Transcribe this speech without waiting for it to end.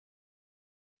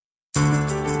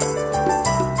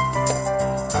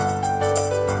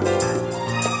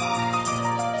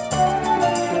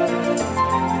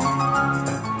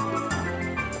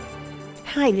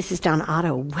Hi, this is Donna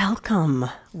Otto. Welcome.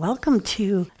 Welcome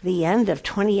to the end of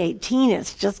 2018.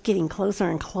 It's just getting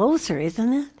closer and closer,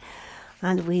 isn't it?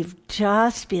 And we've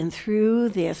just been through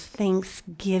this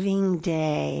Thanksgiving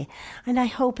Day. And I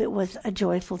hope it was a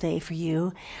joyful day for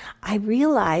you. I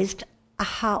realized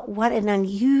what an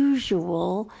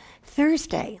unusual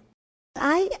Thursday.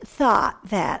 I thought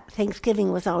that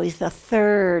Thanksgiving was always the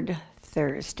third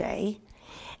Thursday.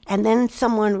 And then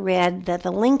someone read that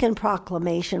the Lincoln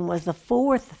Proclamation was the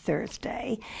fourth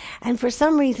Thursday. And for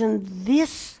some reason,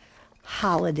 this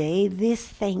holiday, this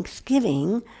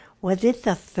Thanksgiving, was it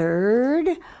the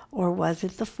third or was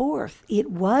it the fourth? It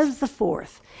was the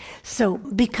fourth. So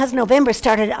because November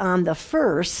started on the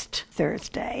first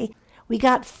Thursday, we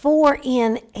got 4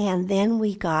 in, and then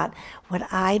we got what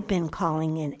I've been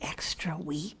calling an extra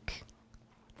week.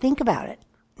 Think about it.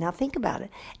 Now think about it.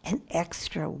 An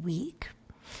extra week.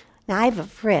 Now, I have a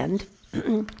friend.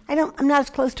 I'm not as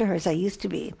close to her as I used to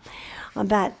be.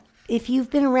 But if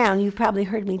you've been around, you've probably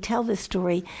heard me tell this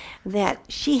story, that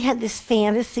she had this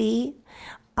fantasy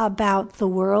about the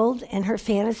world, and her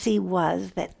fantasy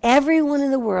was that everyone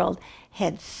in the world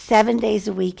had 7 days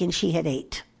a week and she had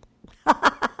 8.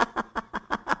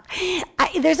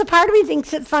 There's a part of me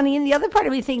thinks it's funny, and the other part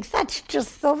of me thinks that's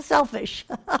just so selfish.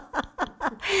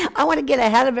 I want to get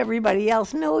ahead of everybody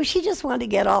else. No, she just wanted to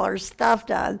get all her stuff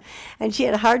done, and she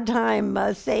had a hard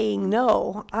time saying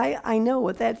no. I know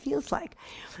what that feels like.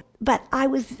 But I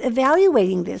was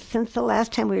evaluating this since the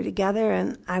last time we were together,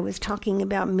 and I was talking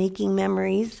about making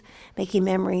memories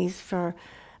for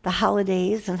the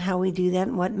holidays and how we do that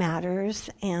and what matters.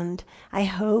 And I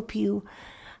hope you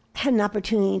had an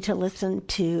opportunity to listen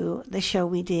to the show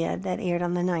we did that aired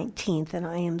on the 19th, and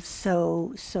I am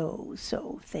so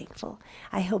thankful.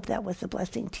 I hope that was a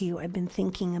blessing to you. I've been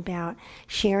thinking about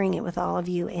sharing it with all of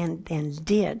you and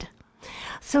did.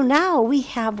 So now we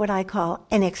have what I call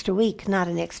an extra week, not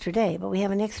an extra day, but we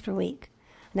have an extra week.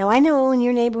 Now I know in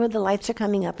your neighborhood the lights are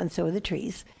coming up and so are the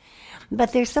trees,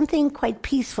 but there's something quite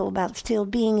peaceful about still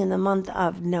being in the month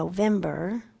of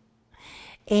November,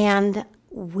 and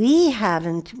we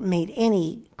haven't made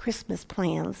any Christmas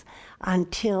plans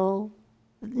until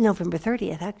November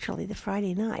 30th, actually, the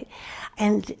Friday night.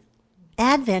 And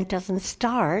Advent doesn't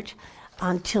start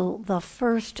until the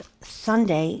first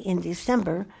Sunday in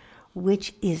December,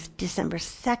 which is December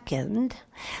 2nd.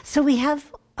 So we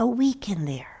have a week in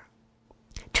there.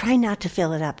 Try not to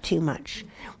fill it up too much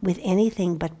with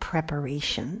anything but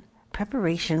preparation.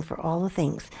 Preparation for all the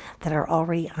things that are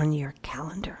already on your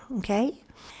calendar, okay?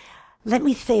 Let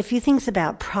me say a few things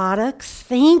about products.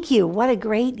 Thank you. What a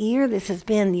great year this has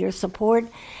been. Your support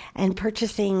and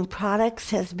purchasing products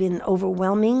has been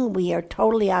overwhelming. We are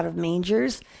totally out of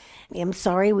mangers. I'm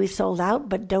sorry we sold out,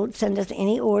 but don't send us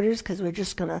any orders because we're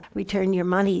just going to return your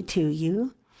money to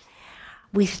you.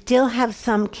 We still have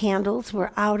some candles. We're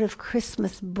out of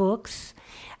Christmas books.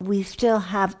 We still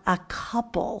have a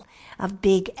couple of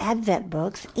big Advent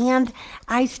books, and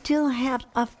I still have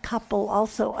a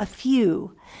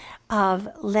few of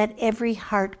Let Every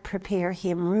Heart Prepare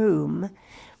Him Room,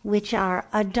 which are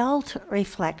adult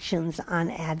reflections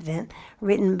on Advent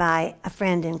written by a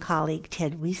friend and colleague,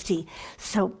 Ted Weesty.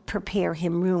 So prepare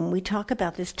him room. We talk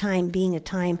about this time being a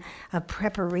time of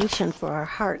preparation for our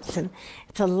hearts, and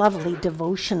it's a lovely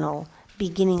devotional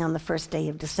beginning on the first day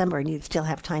of December, and you'd still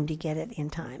have time to get it in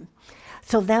time.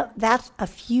 So that's a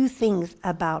few things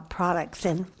about products,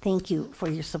 and thank you for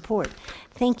your support.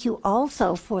 Thank you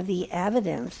also for the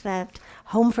evidence that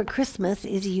Home for Christmas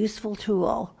is a useful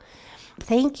tool.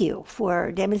 Thank you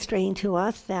for demonstrating to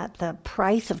us that the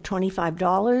price of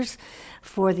 $25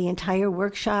 for the entire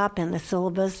workshop and the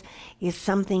syllabus is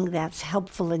something that's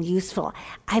helpful and useful.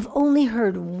 I've only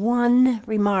heard one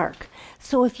remark.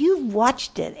 So if you've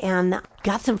watched it and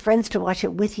got some friends to watch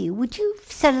it with you, would you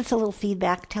send us a little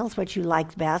feedback? Tell us what you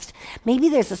liked best. Maybe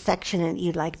there's a section that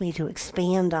you'd like me to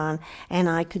expand on, and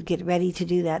I could get ready to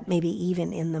do that maybe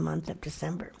even in the month of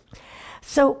December.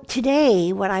 So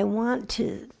today, what I want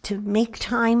to make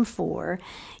time for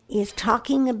is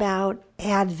talking about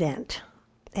Advent.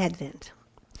 Advent.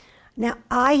 Now,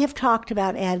 I have talked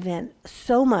about Advent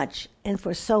so much and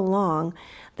for so long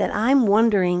that I'm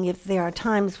wondering if there are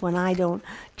times when I don't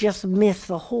just miss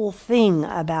the whole thing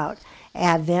about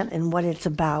Advent and what it's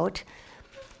about.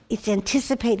 It's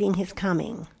anticipating his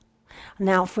coming.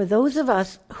 Now, for those of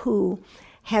us who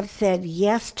have said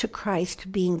yes to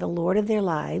Christ being the Lord of their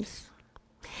lives,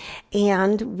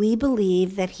 and we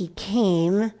believe that he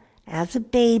came as a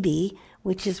baby,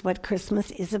 which is what Christmas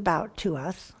is about to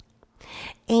us,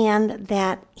 and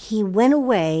that he went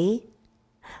away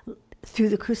through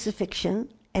the crucifixion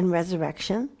and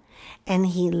resurrection, and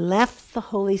he left the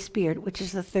Holy Spirit, which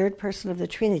is the third person of the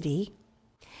Trinity,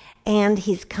 and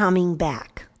he's coming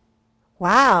back.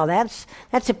 Wow, that's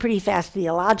a pretty fast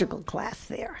theological class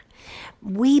there.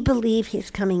 We believe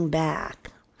he's coming back.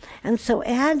 And so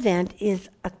Advent is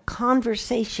a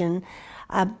conversation.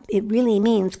 It really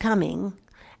means coming,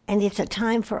 and it's a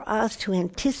time for us to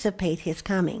anticipate his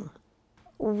coming.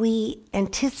 We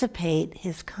anticipate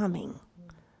his coming.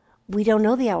 We don't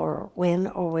know the hour, when,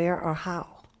 or where, or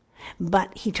how,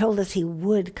 but he told us he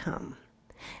would come.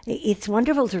 It's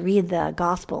wonderful to read the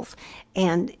Gospels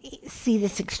and see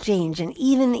this exchange, and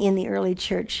even in the early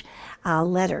church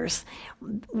letters,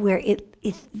 where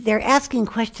they're asking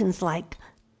questions like,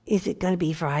 is it going to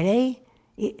be Friday?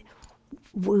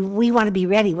 We want to be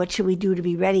ready. What should we do to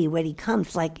be ready when he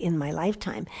comes, like in my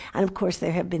lifetime? And of course,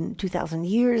 there have been 2,000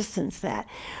 years since that.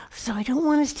 So I don't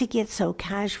want us to get so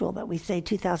casual that we say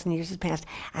 2,000 years has passed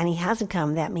and he hasn't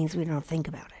come. That means we don't think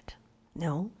about it.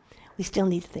 No, we still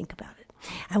need to think about it.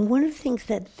 And one of the things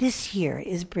that this year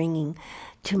is bringing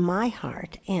to my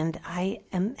heart, and I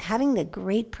am having the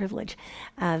great privilege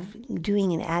of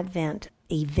doing an Advent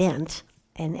event,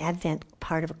 an Advent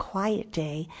part of a quiet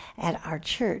day at our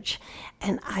church.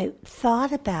 And I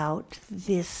thought about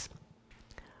this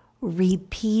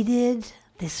repetition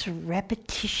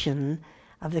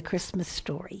of the Christmas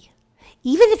story.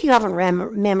 Even if you haven't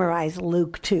memorized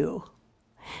Luke 2,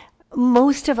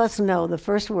 most of us know the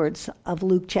first words of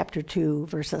Luke chapter 2,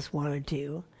 verses 1 and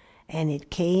 2. And it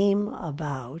came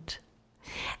about.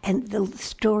 And the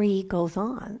story goes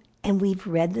on. And we've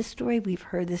read the story, we've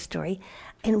heard the story.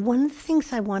 And one of the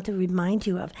things I want to remind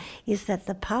you of is that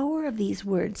the power of these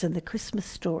words in the Christmas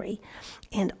story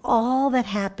and all that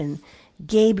happened,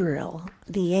 Gabriel,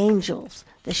 the angels,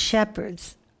 the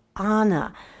shepherds,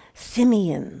 Anna,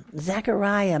 Simeon,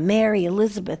 Zechariah, Mary,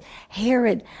 Elizabeth,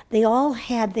 Herod, they all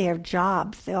had their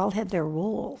jobs, they all had their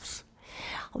roles.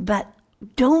 But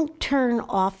don't turn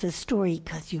off the story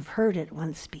because you've heard it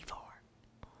once before.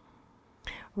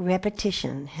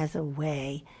 Repetition has a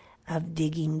way of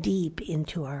digging deep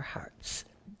into our hearts,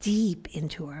 deep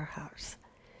into our hearts.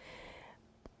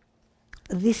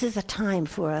 This is a time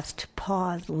for us to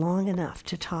pause long enough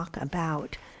to talk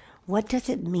about what does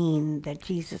it mean that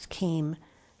Jesus came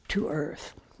to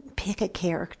earth. Pick a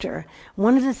character.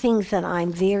 One of the things that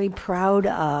I'm very proud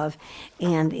of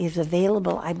and is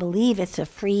available, I believe it's a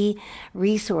free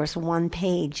resource, one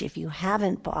page, if you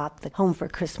haven't bought the Home for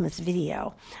Christmas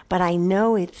video. But I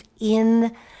know it's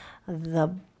in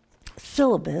the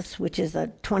syllabus, which is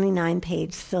a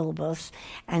 29-page syllabus,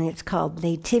 and it's called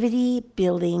Nativity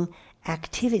Building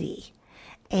Activity.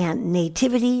 And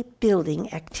Nativity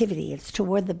Building Activity. It's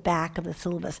toward the back of the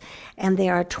syllabus. And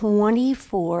there are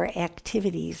 24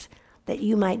 activities that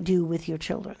you might do with your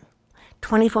children.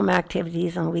 24 more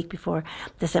activities on the week before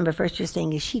December 1st. You're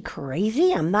saying, is she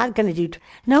crazy? I'm not going to do...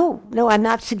 No, I'm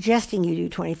not suggesting you do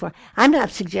 24. I'm not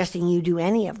suggesting you do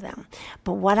any of them.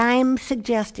 But what I'm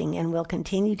suggesting, and will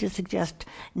continue to suggest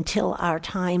until our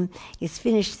time is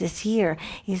finished this year,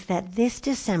 is that this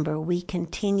December we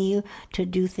continue to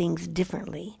do things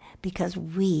differently because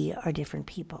we are different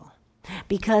people.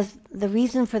 Because the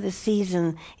reason for the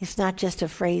season is not just a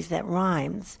phrase that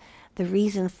rhymes. The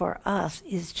reason for us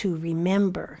is to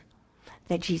remember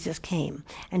that Jesus came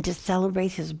and to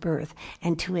celebrate his birth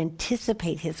and to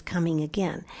anticipate his coming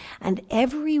again. And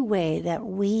every way that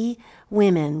we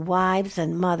women, wives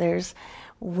and mothers,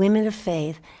 women of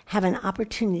faith, have an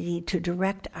opportunity to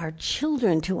direct our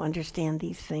children to understand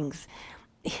these things,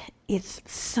 it's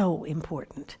so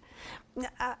important.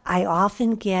 I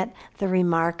often get the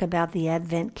remark about the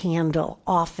Advent candle,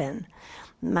 often.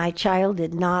 My child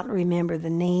did not remember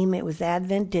the name. It was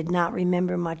Advent, did not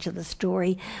remember much of the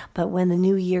story. But when the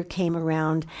new year came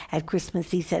around at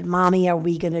Christmas, he said, Mommy, are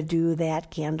we going to do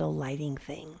that candle lighting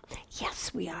thing?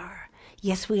 Yes, we are.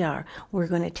 Yes, we are. We're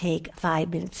going to take 5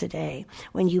 minutes a day.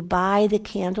 When you buy the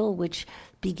candle, which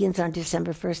begins on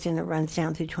December 1st and it runs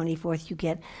down through 24th, you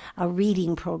get a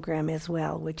reading program as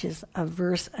well, which is a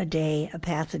verse a day, a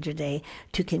passage a day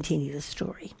to continue the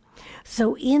story.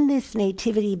 So in this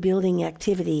nativity building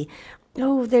activity,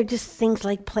 they're just things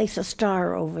like place a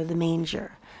star over the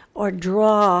manger, or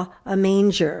draw a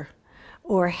manger,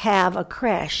 or have a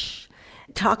creche,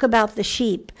 talk about the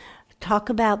sheep, talk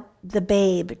about the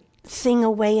babe, sing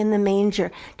away in the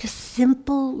manger. Just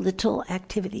simple little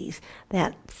activities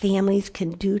that families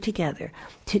can do together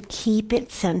to keep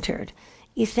it centered.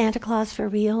 Is Santa Claus for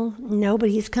real?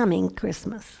 Nobody's coming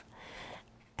Christmas.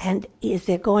 And is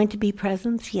there going to be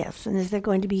presents? Yes. And is there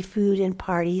going to be food and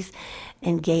parties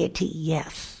and gaiety?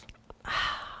 Yes.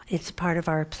 It's part of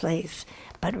our place.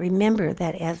 But remember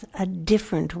that as a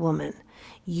different woman,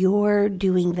 You're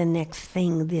doing the next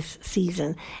thing this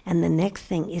season, and the next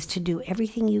thing is to do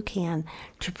everything you can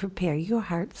to prepare your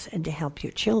hearts and to help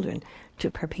your children to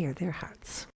prepare their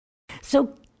hearts.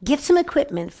 So get some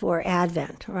equipment for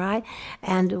Advent, right?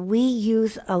 And we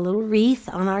use a little wreath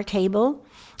on our table,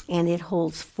 and it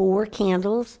holds 4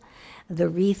 candles. The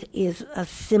wreath is a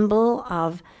symbol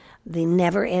of the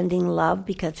never-ending love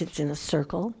because it's in a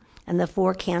circle. And the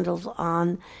 4 candles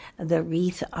on the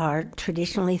wreath are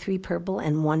traditionally 3 purple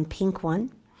and 1 pink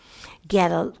one.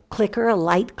 Get a clicker, a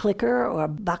light clicker, or a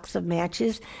box of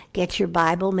matches. Get your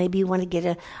Bible. Maybe you want to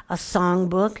get a song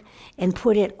book and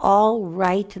put it all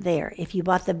right there. If you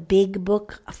bought the big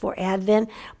book for Advent,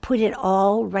 put it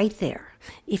all right there.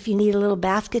 If you need a little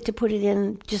basket to put it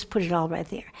in, just put it all right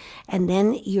there. And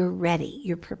then you're ready.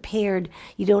 You're prepared.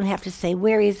 You don't have to say,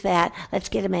 where is that? Let's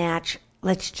get a match.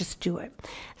 Let's just do it.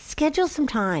 Schedule some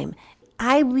time.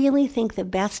 I really think the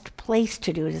best place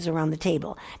to do it is around the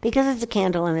table because it's a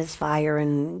candle and it's fire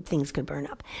and things could burn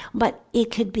up. But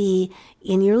it could be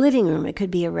in your living room. It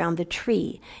could be around the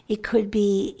tree. It could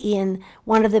be in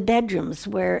one of the bedrooms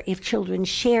where if children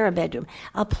share a bedroom,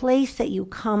 a place that you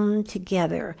come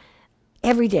together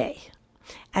every day.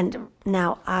 And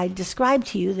now I described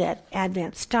to you that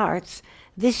Advent starts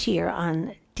this year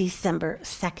on December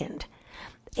 2nd.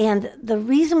 And the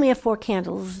reason we have 4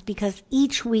 candles is because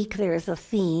each week there is a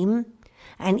theme,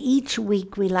 and each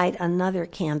week we light another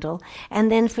candle. And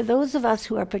then for those of us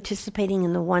who are participating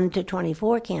in the 1 to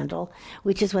 24 candle,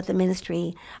 which is what the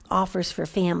ministry offers for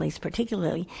families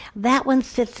particularly, that one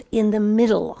sits in the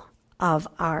middle of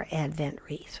our Advent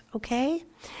wreath, okay?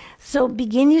 So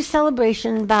begin your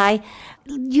celebration by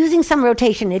using some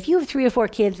rotation. If you have 3 or 4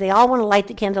 kids, they all want to light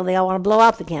the candle, they all want to blow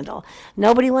out the candle.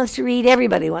 Nobody wants to read,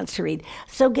 everybody wants to read.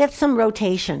 So get some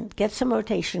rotation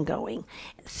going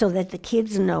so that the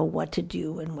kids know what to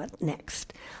do and what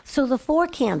next. So the 4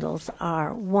 candles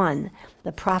are 1,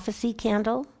 the prophecy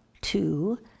candle,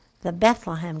 2, the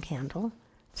Bethlehem candle,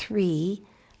 3,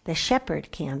 the shepherd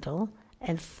candle,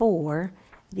 and 4,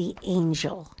 the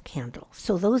angel candle.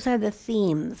 So those are the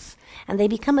themes, and they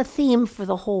become a theme for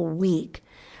the whole week.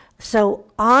 So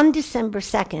on December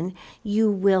 2nd,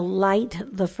 you will light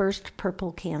the first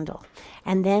purple candle,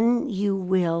 and then you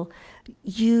will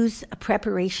use a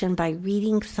preparation by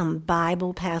reading some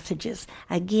Bible passages.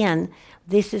 Again,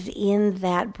 this is in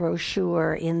that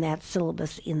brochure, in that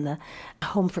syllabus, in the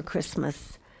Home for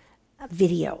Christmas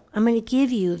video. I'm going to give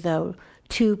you, though,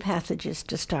 2 passages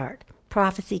to start.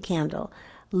 Prophecy candle,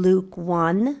 Luke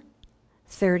 1,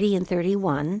 30 and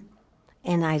 31,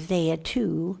 and Isaiah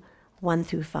 2, 1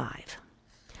 through 5.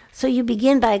 So you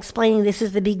begin by explaining this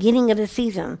is the beginning of the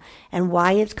season and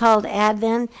why it's called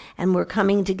Advent, and we're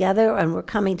coming together and we're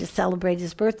coming to celebrate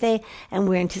his birthday, and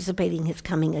we're anticipating his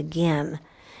coming again.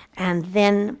 And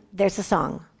then there's a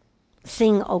song,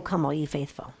 Sing, O Come, All Ye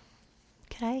Faithful.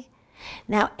 Okay?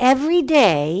 Now every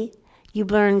day you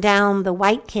burn down the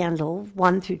white candle,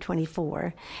 1 through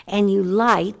 24, and you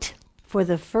light for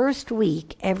the first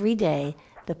week every day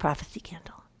the prophecy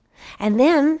candle. And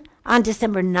then on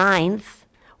December 9th,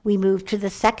 we move to the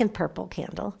second purple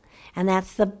candle, and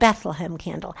that's the Bethlehem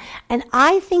candle. And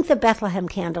I think the Bethlehem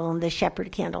candle and the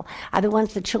shepherd candle are the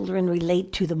ones the children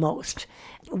relate to the most.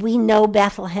 We know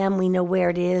Bethlehem, we know where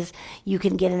it is. You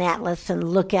can get an atlas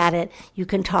and look at it. You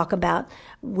can talk about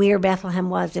where Bethlehem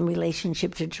was in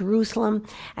relationship to Jerusalem,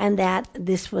 and that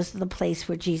this was the place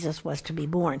where Jesus was to be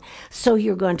born. So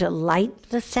you're going to light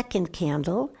the second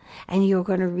candle, and you're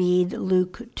going to read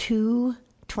Luke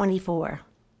 2:24.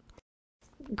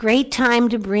 Great time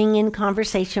to bring in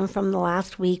conversation from the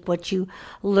last week, what you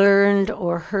learned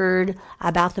or heard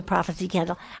about the prophecy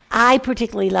candle. I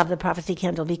particularly love the prophecy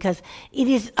candle because it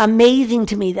is amazing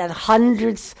to me that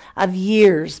hundreds of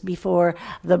years before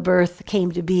the birth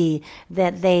came to be,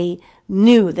 that they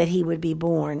knew that he would be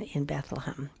born in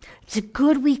Bethlehem. It's a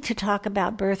good week to talk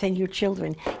about birth and your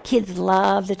children. Kids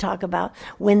love to talk about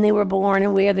when they were born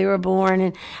and where they were born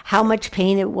and how much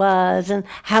pain it was and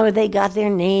how they got their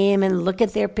name, and look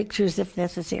at their pictures if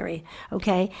necessary.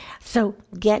 Okay? So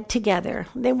get together.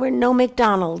 There were no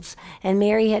McDonald's, and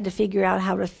Mary had to figure out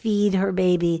how to feed her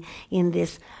baby in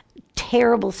this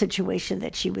terrible situation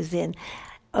that she was in.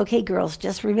 Okay, girls,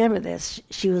 just remember this.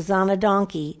 She was on a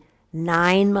donkey,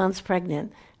 9 months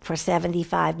pregnant, for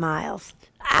 75 miles.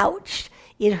 Ouch.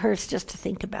 It hurts just to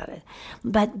think about it.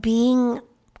 But being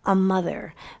a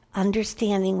mother,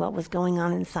 understanding what was going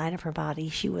on inside of her body,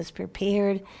 she was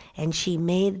prepared, and she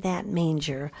made that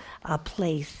manger a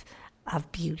place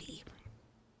of beauty.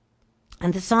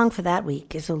 And the song for that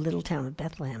week is O Little Town of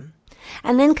Bethlehem.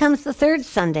 And then comes the third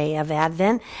Sunday of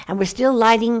Advent, and we're still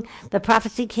lighting the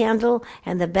prophecy candle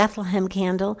and the Bethlehem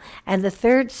candle. And the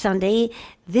third Sunday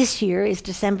this year is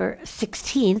December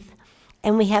 16th,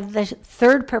 and we have the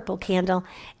third purple candle,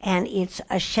 and it's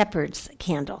a shepherd's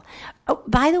candle. Oh,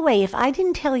 by the way, if I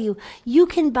didn't tell you, you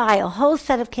can buy a whole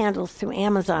set of candles through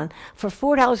Amazon for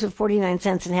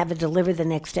 $4.49 and have it delivered the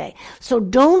next day. So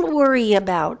don't worry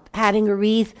about having a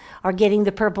wreath or getting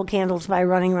the purple candles by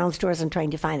running around stores and trying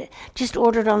to find it. Just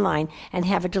order it online and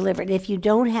have it delivered. If you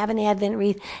don't have an Advent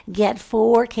wreath, get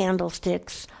 4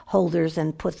 candlesticks holders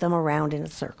and put them around in a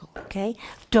circle, okay?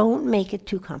 Don't make it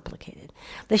too complicated.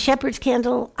 The shepherd's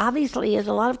candle, obviously, is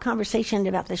a lot of conversation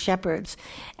about the shepherds.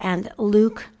 And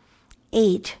Luke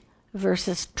 8,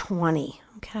 verses 20,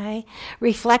 okay?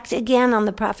 Reflect again on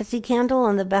the prophecy candle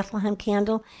and the Bethlehem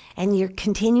candle, and you're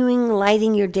continuing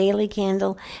lighting your daily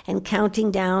candle and counting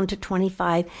down to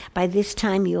 25. By this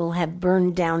time, you'll have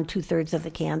burned down 2/3 of the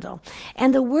candle.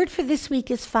 And the word for this week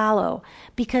is follow,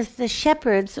 because the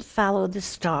shepherds follow the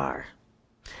star.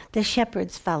 The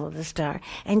shepherds follow the star,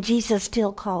 and Jesus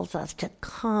still calls us to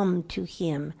come to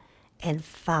him and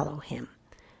follow him.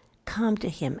 Come to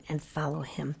him and follow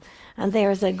him. And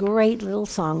there's a great little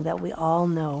song that we all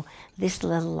know, This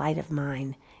Little Light of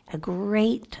Mine. A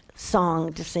great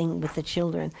song to sing with the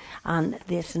children on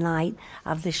this night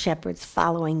of the shepherds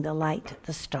following the light,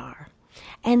 the star.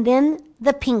 And then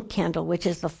the pink candle, which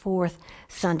is the fourth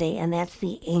Sunday, and that's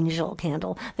the angel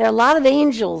candle. There are a lot of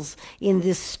angels in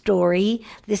this story,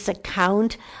 this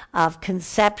account of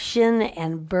conception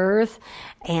and birth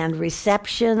and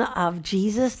reception of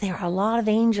Jesus. There are a lot of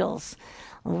angels.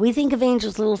 We think of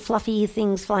angels, little fluffy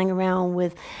things flying around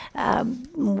with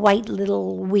white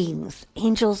little wings.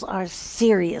 Angels are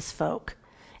serious folk.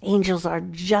 Angels are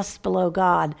just below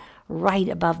God, right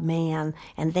above man,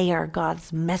 and they are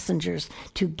God's messengers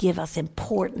to give us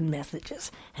important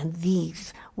messages. And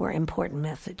these were important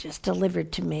messages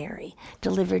delivered to Mary,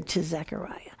 delivered to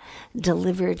Zechariah,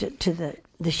 delivered to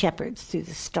the shepherds through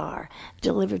the star,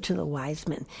 delivered to the wise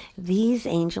men. These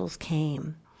angels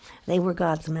came. They were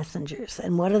God's messengers.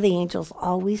 And what do the angels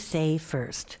always say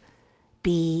first?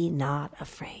 Be not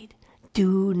afraid.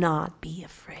 Do not be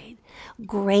afraid.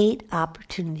 Great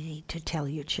opportunity to tell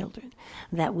your children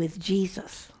that with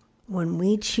Jesus, when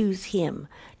we choose him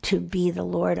to be the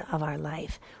Lord of our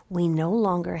life, we no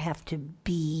longer have to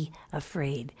be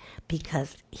afraid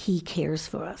because he cares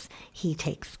for us. He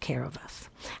takes care of us.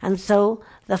 And so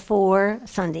the 4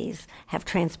 Sundays have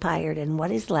transpired, and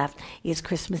what is left is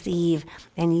Christmas Eve,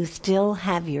 and you still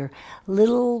have your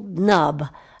little nub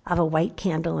of a white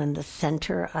candle in the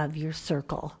center of your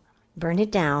circle. Burn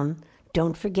it down.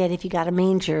 Don't forget, if you got a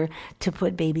manger, to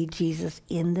put baby Jesus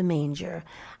in the manger,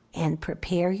 and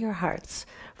prepare your hearts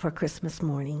for Christmas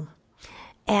morning.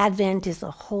 Advent is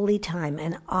a holy time,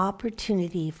 an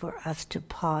opportunity for us to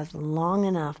pause long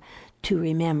enough to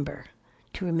remember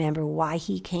why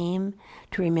he came,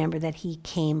 to remember that he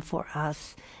came for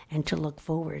us, and to look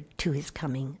forward to his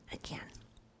coming again.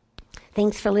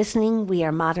 Thanks for listening. We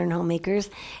are Modern Homemakers,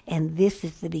 and this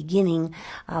is the beginning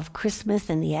of Christmas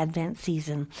and the Advent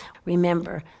season.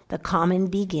 Remember, the common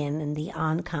begin and the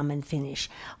uncommon finish.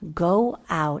 Go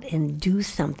out and do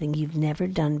something you've never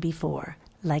done before,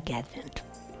 like Advent.